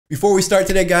Before we start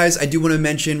today, guys, I do want to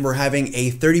mention we're having a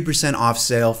 30% off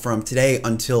sale from today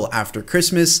until after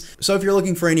Christmas. So if you're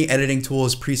looking for any editing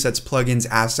tools, presets, plugins,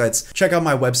 assets, check out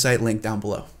my website link down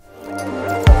below.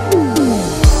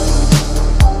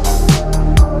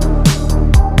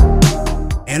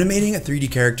 Animating a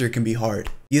 3D character can be hard.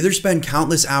 You either spend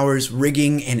countless hours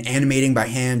rigging and animating by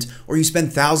hand, or you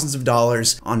spend thousands of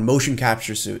dollars on motion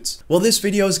capture suits. Well, this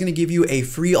video is going to give you a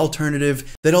free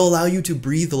alternative that'll allow you to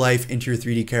breathe life into your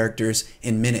 3D characters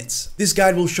in minutes. This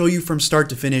guide will show you from start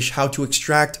to finish how to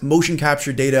extract motion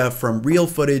capture data from real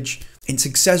footage and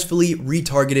successfully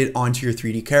retarget it onto your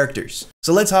 3D characters.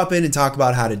 So let's hop in and talk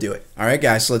about how to do it. All right,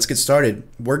 guys, so let's get started.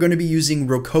 We're going to be using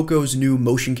Rokoko's new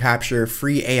motion capture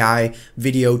free AI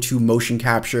video to motion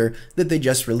capture that they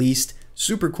just released.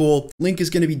 Super cool. Link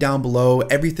is going to be down below.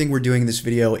 Everything we're doing in this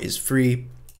video is free.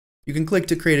 You can click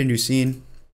to create a new scene.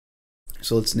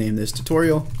 So let's name this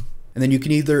tutorial. And then you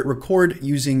can either record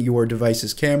using your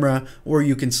device's camera, or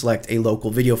you can select a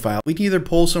local video file. We can either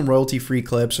pull some royalty-free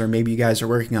clips, or maybe you guys are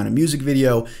working on a music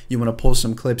video, you want to pull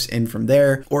some clips in from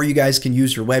there, or you guys can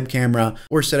use your web camera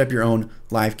or set up your own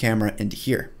live camera into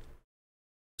here.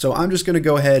 So I'm just going to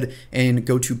go ahead and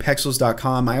go to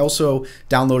pexels.com. I also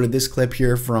downloaded this clip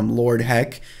here from Lord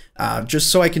Heck,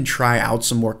 just so I can try out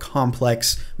some more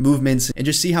complex movements and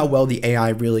just see how well the AI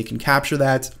really can capture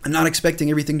that. I'm not expecting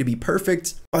everything to be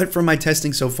perfect, but from my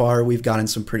testing so far, we've gotten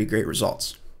some pretty great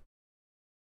results.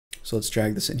 So let's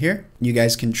drag this in here. You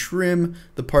guys can trim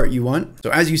the part you want.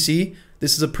 So as you see,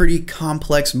 this is a pretty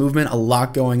complex movement, a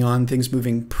lot going on, things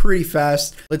moving pretty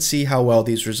fast. Let's see how well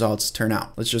these results turn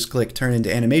out. Let's just click turn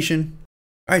into animation.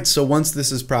 All right, so once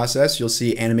this is processed, you'll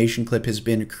see animation clip has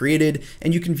been created,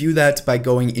 and you can view that by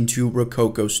going into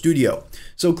Rokoko Studio.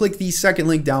 So click the second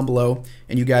link down below,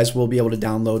 and you guys will be able to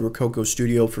download Rokoko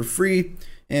Studio for free,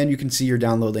 and you can see your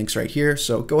download links right here.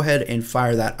 So go ahead and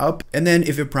fire that up, and then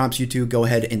if it prompts you to, go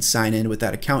ahead and sign in with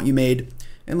that account you made,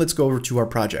 and let's go over to our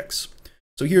projects.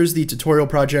 So here's the tutorial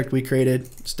project we created.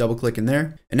 Let's double click in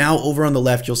there. And now over on the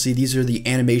left, you'll see these are the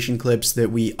animation clips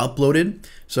that we uploaded.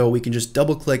 So we can just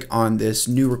double click on this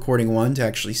new recording one to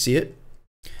actually see it.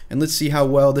 And let's see how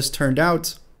well this turned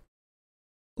out.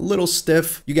 A little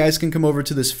stiff. You guys can come over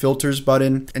to this filters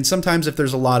button. And sometimes if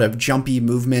there's a lot of jumpy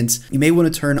movements, you may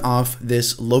want to turn off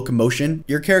this locomotion.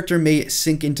 Your character may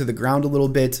sink into the ground a little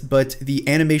bit, but the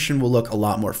animation will look a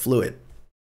lot more fluid.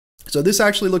 So this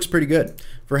actually looks pretty good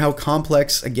for how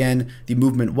complex, again, the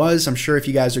movement was. I'm sure if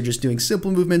you guys are just doing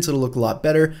simple movements, it'll look a lot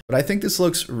better, but I think this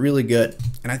looks really good.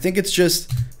 And I think it's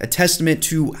just a testament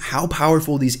to how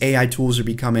powerful these AI tools are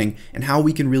becoming and how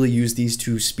we can really use these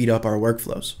to speed up our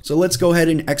workflows. So let's go ahead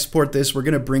and export this. We're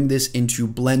going to bring this into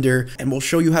Blender, and we'll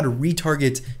show you how to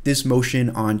retarget this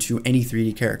motion onto any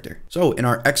 3D character. So in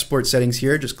our export settings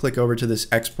here, just click over to this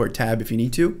export tab if you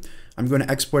need to. I'm going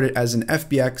to export it as an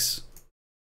FBX.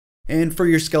 And for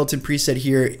your skeleton preset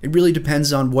here, it really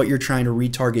depends on what you're trying to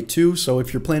retarget to. So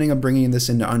if you're planning on bringing this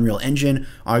into Unreal Engine,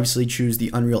 obviously choose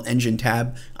the Unreal Engine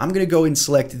tab. I'm going to go and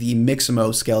select the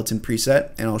Mixamo skeleton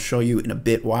preset, and I'll show you in a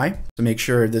bit why. So make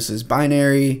sure this is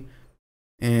binary,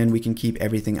 and we can keep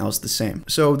everything else the same.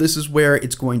 So this is where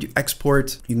it's going to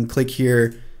export. You can click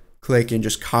here, click and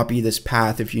just copy this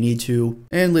path if you need to.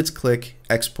 And let's click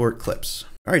export clips.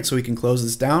 All right, so we can close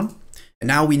this down. And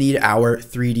now we need our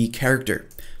 3D character.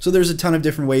 So there's a ton of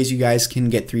different ways you guys can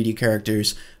get 3D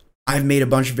characters. I've made a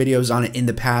bunch of videos on it in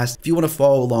the past. If you want to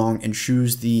follow along and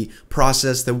choose the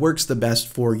process that works the best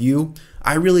for you,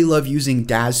 I really love using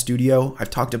DAZ Studio. I've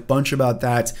talked a bunch about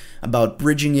that, about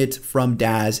bridging it from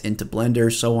DAZ into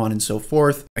Blender, so on and so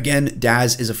forth. Again,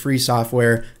 DAZ is a free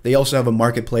software. They also have a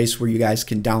marketplace where you guys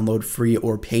can download free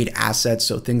or paid assets,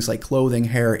 so things like clothing,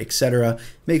 hair, etc.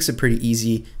 Makes it pretty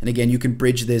easy. And again, you can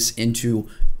bridge this into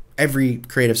every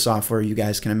creative software you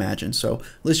guys can imagine. So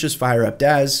let's just fire up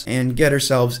DAZ and get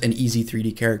ourselves an easy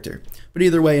 3D character. But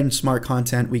either way, in smart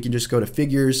content, we can just go to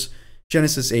figures,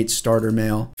 Genesis 8 starter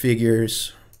male,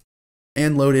 figures,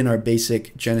 and load in our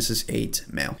basic Genesis 8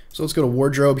 male. So let's go to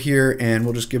wardrobe here, and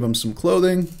we'll just give them some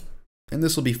clothing, and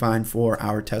this will be fine for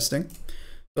our testing.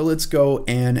 So let's go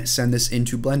and send this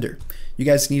into Blender. You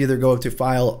guys can either go up to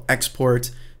File,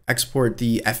 Export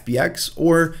the FBX,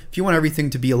 or if you want everything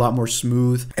to be a lot more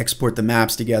smooth, export the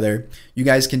maps together. You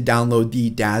guys can download the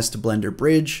DAZ to Blender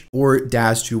bridge, or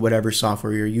DAZ to whatever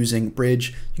software you're using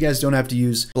bridge. You guys don't have to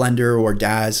use Blender or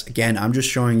DAZ. Again, I'm just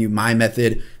showing you my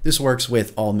method. This works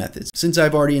with all methods. Since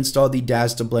I've already installed the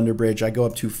DAZ to Blender bridge, I go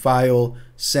up to File,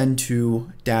 Send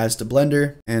to DAZ to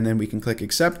Blender, and then we can click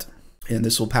Accept. And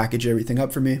this will package everything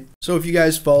up for me. So if you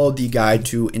guys followed the guide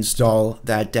to install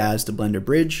that DAZ to Blender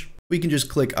bridge, we can just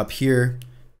click up here,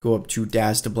 go up to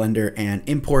Daz to Blender and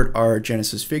import our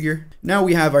Genesis figure. Now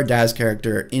we have our Daz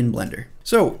character in Blender.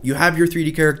 So you have your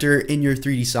 3D character in your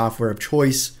 3D software of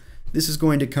choice. This is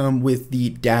going to come with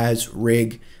the Daz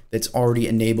rig that's already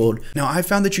enabled. Now I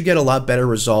found that you get a lot better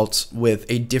results with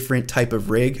a different type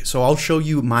of rig. So I'll show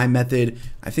you my method.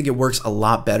 I think it works a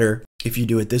lot better if you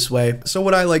do it this way. So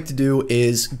what I like to do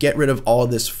is get rid of all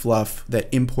of this fluff that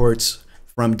imports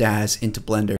from Daz into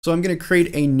Blender. So I'm gonna create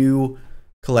a new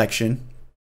collection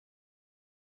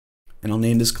and I'll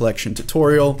name this collection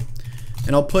tutorial,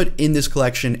 and I'll put in this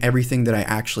collection everything that I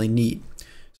actually need.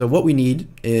 So what we need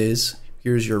is,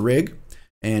 here's your rig,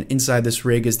 and inside this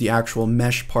rig is the actual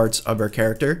mesh parts of our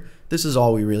character. This is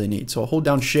all we really need. So I'll hold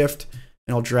down Shift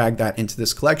and I'll drag that into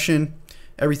this collection.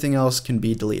 Everything else can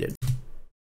be deleted.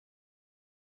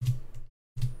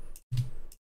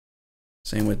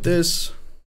 Same with this.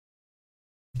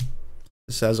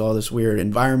 This has all this weird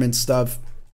environment stuff.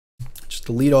 Just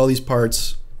delete all these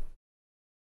parts.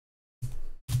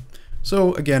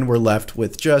 So again, we're left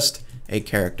with just a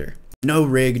character. No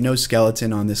rig, no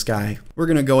skeleton on this guy. We're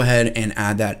gonna go ahead and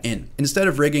add that in. Instead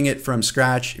of rigging it from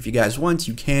scratch, if you guys want,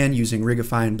 you can using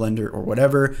Rigify in Blender or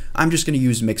whatever. I'm just gonna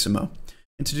use Mixamo.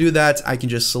 And to do that, I can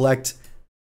just select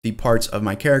the parts of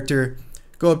my character,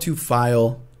 go up to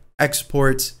File,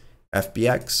 Export,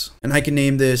 FBX, and I can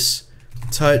name this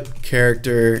Tut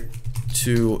Character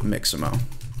to Mixamo.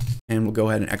 And we'll go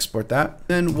ahead and export that.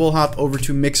 Then we'll hop over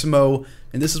to Mixamo,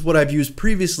 and this is what I've used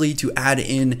previously to add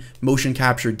in motion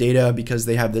capture data because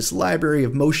they have this library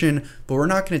of motion, but we're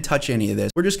not going to touch any of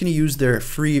this. We're just going to use their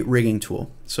free rigging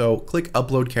tool. So click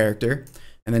Upload Character,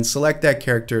 and then select that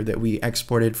character that we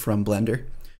exported from Blender.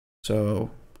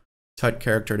 So Tut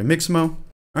Character to Mixamo. All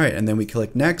right, and then we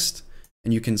click Next,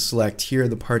 and you can select here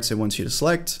the parts it wants you to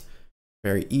select.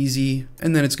 Very easy.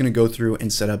 And then it's going to go through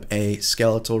and set up a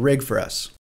skeletal rig for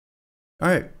us. All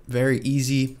right, very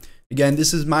easy. Again,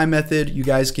 this is my method. You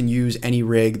guys can use any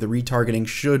rig. The retargeting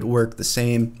should work the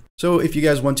same. So if you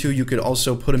guys want to, you could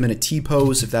also put them in a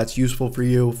T-pose if that's useful for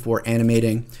you for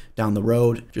animating down the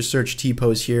road. Just search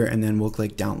T-pose here and then we'll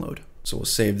click download. So we'll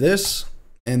save this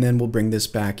and then we'll bring this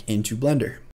back into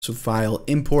Blender. So File,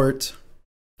 Import,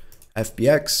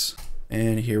 FBX,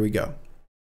 and here we go.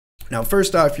 Now,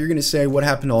 first off, you're gonna say, what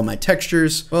happened to all my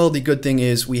textures? Well, the good thing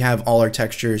is we have all our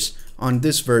textures on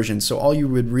this version. So all you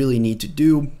would really need to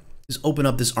do is open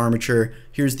up this armature.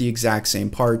 Here's the exact same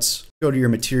parts. Go to your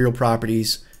material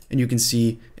properties and you can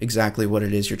see exactly what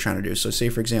it is you're trying to do. So say,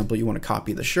 for example, you wanna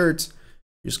copy the shirt,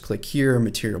 just click here,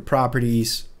 material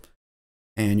properties,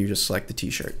 and you just select the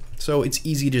t-shirt. So it's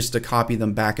easy just to copy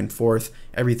them back and forth.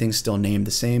 Everything's still named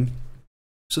the same.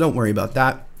 So don't worry about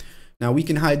that. Now we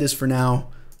can hide this for now.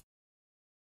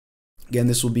 Again,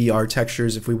 this will be our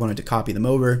textures if we wanted to copy them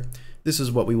over. This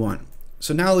is what we want.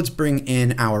 So now let's bring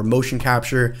in our motion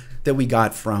capture that we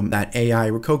got from that AI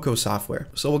Rokoko software.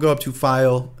 So we'll go up to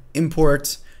File,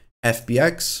 Import,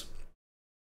 FBX,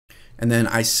 and then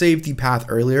I saved the path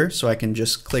earlier, so I can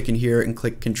just click in here and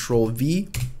click Control V,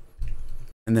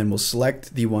 and then we'll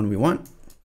select the one we want.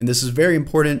 And this is very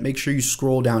important. Make sure you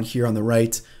scroll down here on the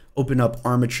right, open up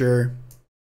Armature,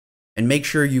 and make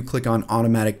sure you click on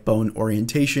Automatic Bone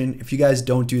Orientation. If you guys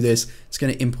don't do this, it's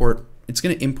gonna import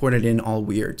it in all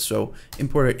weird. So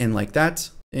import it in like that.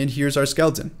 And here's our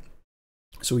skeleton.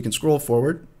 So we can scroll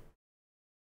forward.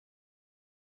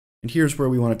 And here's where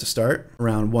we want it to start,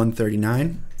 around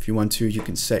 139. If you want to, you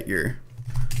can set your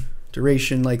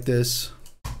duration like this.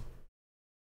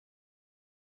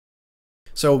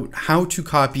 So how to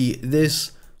copy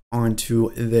this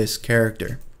onto this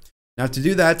character. Now to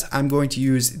do that, I'm going to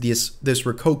use this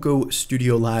Rokoko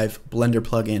Studio Live Blender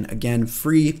plugin, again,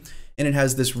 free, and it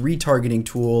has this retargeting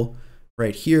tool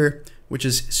right here, which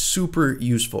is super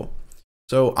useful.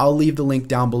 So I'll leave the link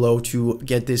down below to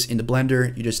get this into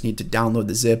Blender. You just need to download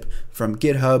the zip from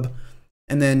GitHub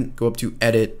and then go up to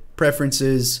Edit,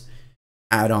 Preferences,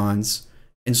 Add-ons,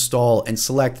 Install, and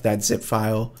select that zip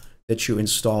file that you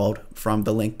installed from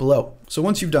the link below. So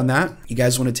once you've done that, you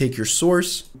guys want to take your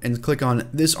source and click on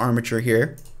this armature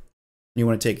here. You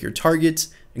want to take your target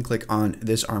and click on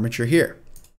this armature here.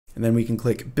 And then we can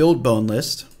click Build Bone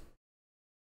List.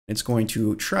 It's going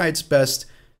to try its best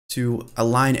to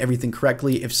align everything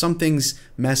correctly. If some things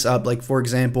mess up, like for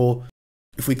example,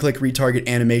 if we click Retarget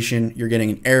Animation, you're getting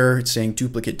an error. It's saying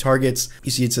duplicate targets.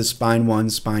 You see it says Spine 1,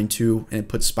 Spine 2, and it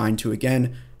puts Spine 2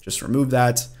 again. Just remove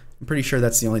that. I'm pretty sure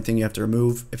that's the only thing you have to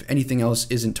remove. If anything else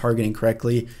isn't targeting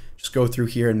correctly, just go through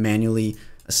here and manually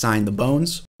assign the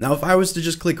bones. Now, if I was to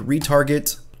just click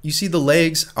retarget, you see the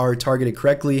legs are targeted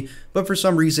correctly, but for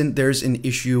some reason there's an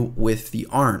issue with the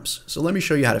arms. So let me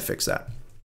show you how to fix that.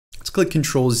 Let's click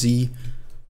Control Z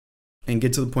and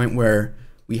get to the point where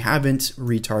we haven't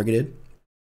retargeted,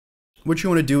 what you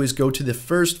want to do is go to the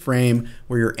first frame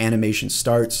where your animation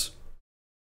starts.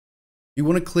 You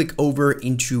want to click over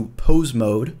into pose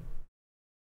mode.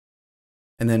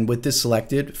 And then with this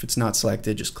selected, if it's not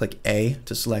selected, just click A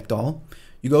to select all.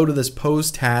 You go to this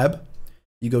pose tab,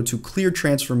 you go to clear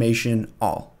transformation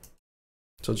all.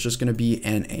 So it's just going to be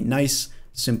in a nice,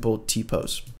 simple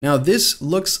T-pose. Now this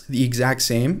looks the exact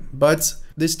same, but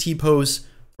this T-pose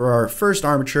for our first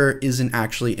armature isn't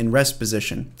actually in rest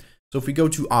position. So if we go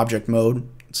to object mode,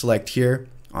 select here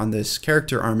on this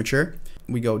character armature,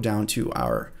 we go down to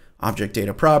our object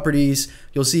data properties,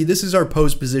 you'll see this is our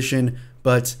pose position,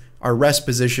 but our rest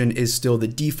position is still the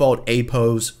default A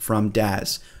pose from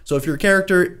DAZ. So if your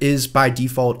character is by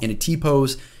default in a T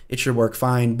pose, it should work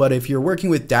fine. But if you're working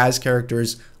with DAZ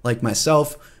characters like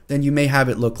myself, then you may have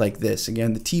it look like this.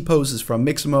 Again, the T pose is from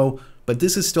Mixamo, but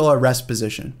this is still our rest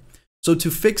position. So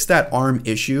to fix that arm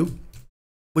issue,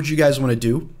 what you guys want to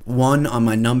do, one on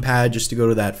my numpad, just to go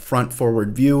to that front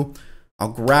forward view, I'll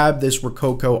grab this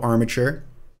rokoko armature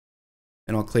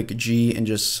and I'll click G and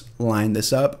just line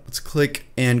this up. Let's click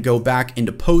and go back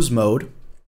into pose mode.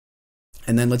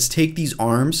 And then let's take these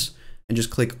arms and just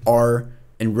click R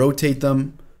and rotate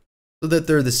them so that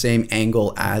they're the same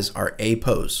angle as our A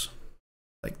pose,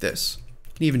 like this.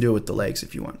 You can even do it with the legs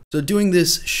if you want. So doing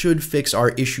this should fix our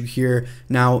issue here.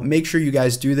 Now, make sure you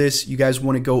guys do this. You guys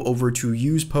want to go over to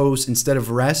use pose instead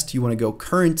of rest. You want to go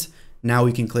current. Now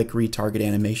we can click retarget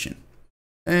animation.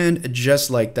 And just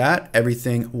like that,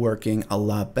 everything working a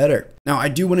lot better. Now, I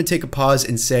do want to take a pause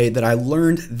and say that I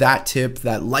learned that tip,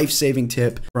 that life-saving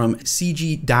tip from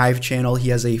CG Dive channel. He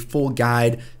has a full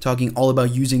guide talking all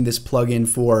about using this plugin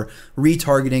for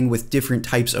retargeting with different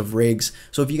types of rigs.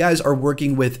 So if you guys are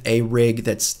working with a rig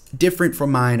that's different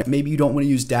from mine, maybe you don't want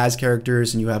to use DAZ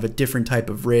characters and you have a different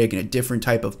type of rig and a different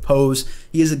type of pose,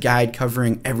 he has a guide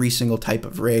covering every single type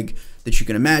of rig that you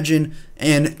can imagine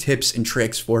and tips and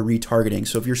tricks for retargeting.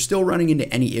 So if you're still running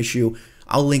into any issue,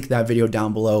 I'll link that video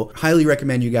down below. Highly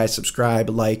recommend you guys subscribe,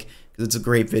 like, because it's a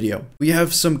great video. We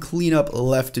have some cleanup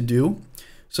left to do.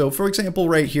 So for example,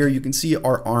 right here, you can see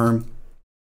our arm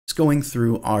is going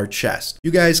through our chest. You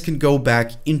guys can go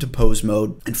back into pose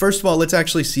mode. And first of all, let's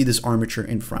actually see this armature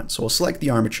in front. So we'll select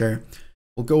the armature.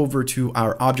 We'll go over to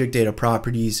our object data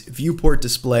properties, viewport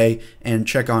display, and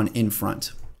check on in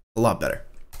front. A lot better.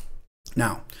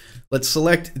 Now, let's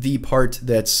select the part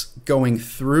that's going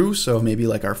through, so maybe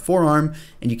like our forearm,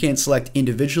 and you can't select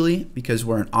individually because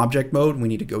we're in object mode. We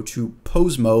need to go to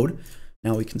pose mode.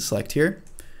 Now we can select here.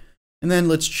 And then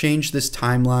let's change this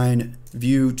timeline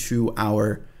view to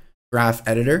our graph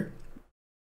editor.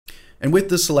 And with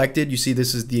this selected, you see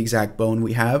this is the exact bone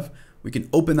we have. We can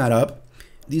open that up.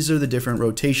 These are the different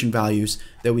rotation values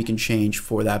that we can change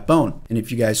for that bone. And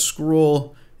if you guys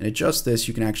scroll and adjust this,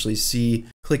 you can actually see,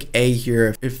 click A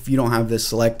here if you don't have this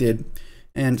selected,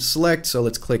 and select. So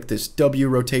let's click this W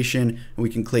rotation, and we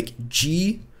can click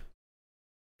G.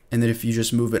 And then if you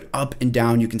just move it up and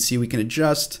down, you can see we can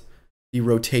adjust the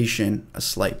rotation a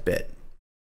slight bit.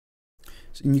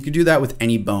 So, and you can do that with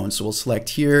any bone. So we'll select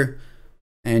here,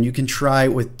 and you can try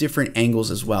with different angles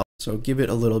as well. So give it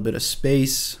a little bit of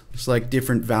space, select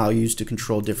different values to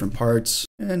control different parts,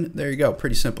 and there you go,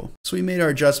 pretty simple. So we made our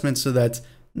adjustments so that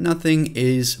nothing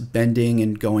is bending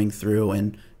and going through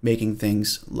and making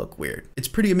things look weird. It's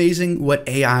pretty amazing what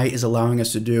AI is allowing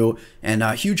us to do. And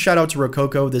a huge shout out to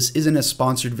Rokoko. This isn't a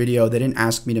sponsored video. They didn't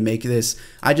ask me to make this.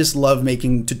 I just love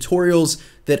making tutorials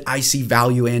that I see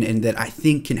value in and that I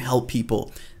think can help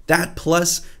people. That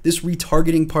plus this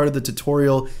retargeting part of the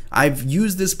tutorial, I've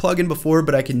used this plugin before,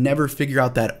 but I can never figure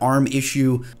out that arm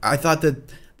issue. I thought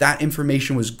that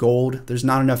information was gold. There's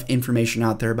not enough information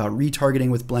out there about retargeting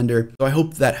with Blender, so I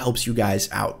hope that helps you guys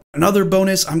out. Another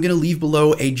bonus, I'm gonna leave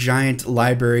below a giant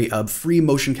library of free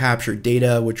motion capture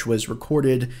data, which was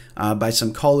recorded by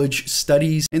some college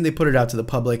studies, and they put it out to the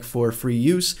public for free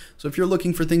use. So if you're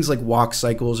looking for things like walk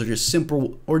cycles or just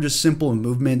simple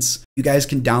movements, you guys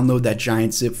can download that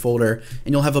giant zip folder,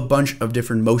 and you'll have a bunch of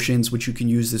different motions, which you can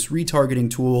use this retargeting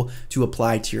tool to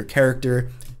apply to your character.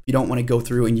 You don't want to go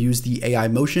through and use the AI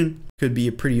motion, could be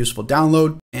a pretty useful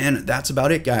download. And that's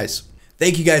about it, guys.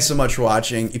 Thank you guys so much for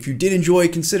watching. If you did enjoy,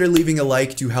 consider leaving a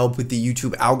like to help with the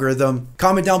YouTube algorithm.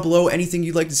 Comment down below anything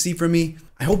you'd like to see from me.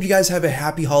 I hope you guys have a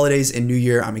happy holidays and new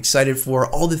year. I'm excited for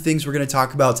all the things we're going to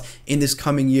talk about in this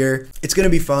coming year. It's going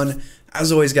to be fun.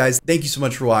 As always, guys, thank you so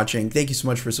much for watching. Thank you so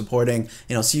much for supporting,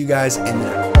 and I'll see you guys in the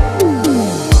next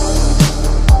one.